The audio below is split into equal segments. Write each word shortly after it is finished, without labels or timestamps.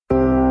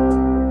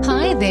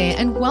there,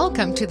 and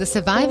welcome to the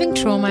Surviving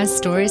Trauma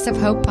Stories of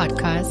Hope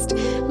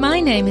podcast.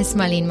 My name is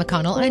Marlene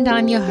McConnell, and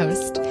I'm your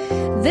host.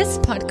 This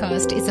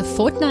podcast is a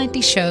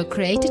fortnightly show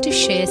created to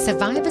share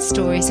survivor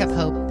stories of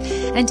hope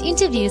and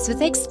interviews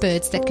with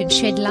experts that can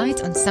shed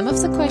light on some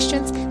of the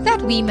questions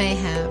that we may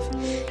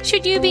have.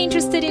 Should you be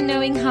interested in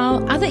knowing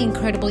how other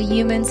incredible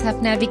humans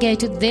have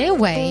navigated their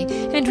way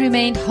and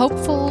remained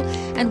hopeful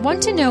and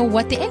want to know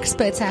what the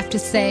experts have to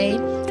say,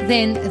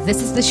 then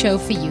this is the show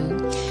for you.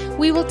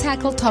 We will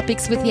tackle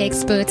topics with the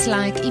experts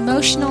like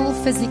emotional,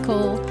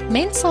 physical,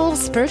 mental,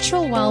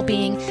 spiritual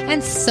well-being,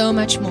 and so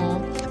much more.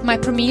 My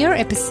premiere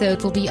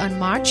episode will be on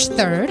March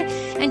 3rd,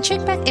 and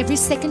check back every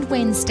second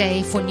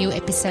Wednesday for new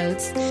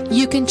episodes.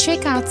 You can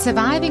check out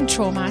Surviving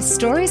Trauma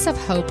Stories of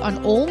Hope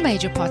on all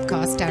major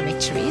podcast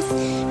directories.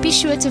 Be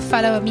sure to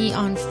follow me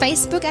on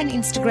Facebook and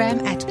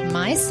Instagram at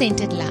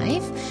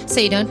MyCenteredLife so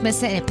you don't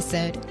miss an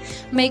episode.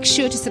 Make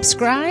sure to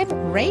subscribe,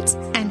 rate,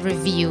 and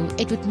review.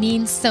 It would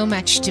mean so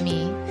much to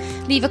me.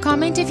 Leave a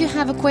comment if you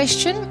have a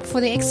question for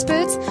the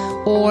experts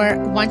or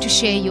want to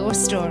share your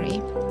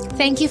story.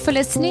 Thank you for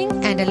listening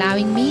and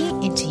allowing me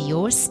into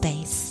your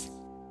space.